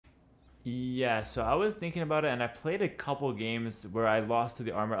Yeah, so I was thinking about it, and I played a couple games where I lost to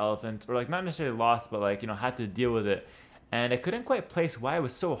the armor elephant, or like not necessarily lost, but like had to deal with it, and I couldn't quite place why it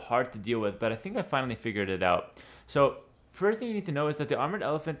was so hard to deal with. But I think I finally figured it out. So first thing you need to know is that the armored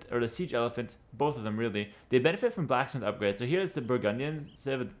elephant or the siege elephant, both of them really, they benefit from blacksmith upgrades. So here it's the Burgundian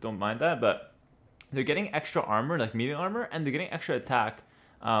civ, don't mind that, but they're getting extra armor, like medium armor, and they're getting extra attack,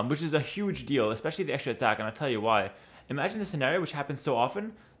 which is a huge deal, especially the extra attack. And I'll tell you why. Imagine the scenario which happens so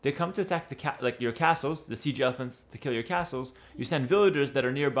often. They come to attack like your castles, the siege elephants to kill your castles. You send villagers that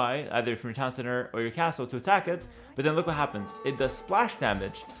are nearby, either from your town center or your castle, to attack it. But then look what happens. It does splash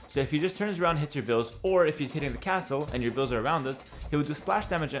damage. So if he just turns around and hits your villas, or if he's hitting the castle and your villas are around it, he will do splash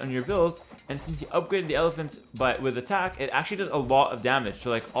damage on your villas. And since you upgraded the elephants with attack, it actually does a lot of damage. So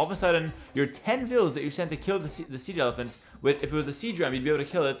like all of a sudden, your 10 villas that you sent to kill the siege elephant, if it was a siege ram, you'd be able to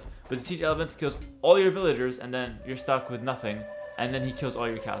kill it. But the siege elephant kills all your villagers, and then you're stuck with nothing. And then he kills all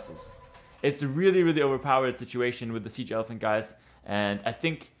your castles. It's a really, really overpowered situation with the siege elephant guys. And I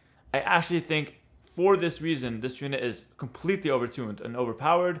actually think for this reason, this unit is completely overtuned and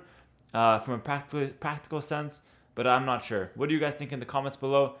overpowered from a practical sense. But I'm not sure. What do you guys think in the comments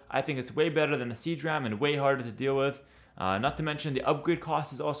below? I think it's way better than the siege ram and way harder to deal with. Not to mention the upgrade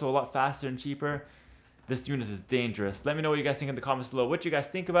cost is also a lot faster and cheaper. This unit is dangerous. Let me know what you guys think in the comments below. What you guys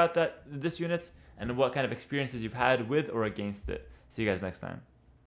think about this unit and what kind of experiences you've had with or against it. See you guys next time.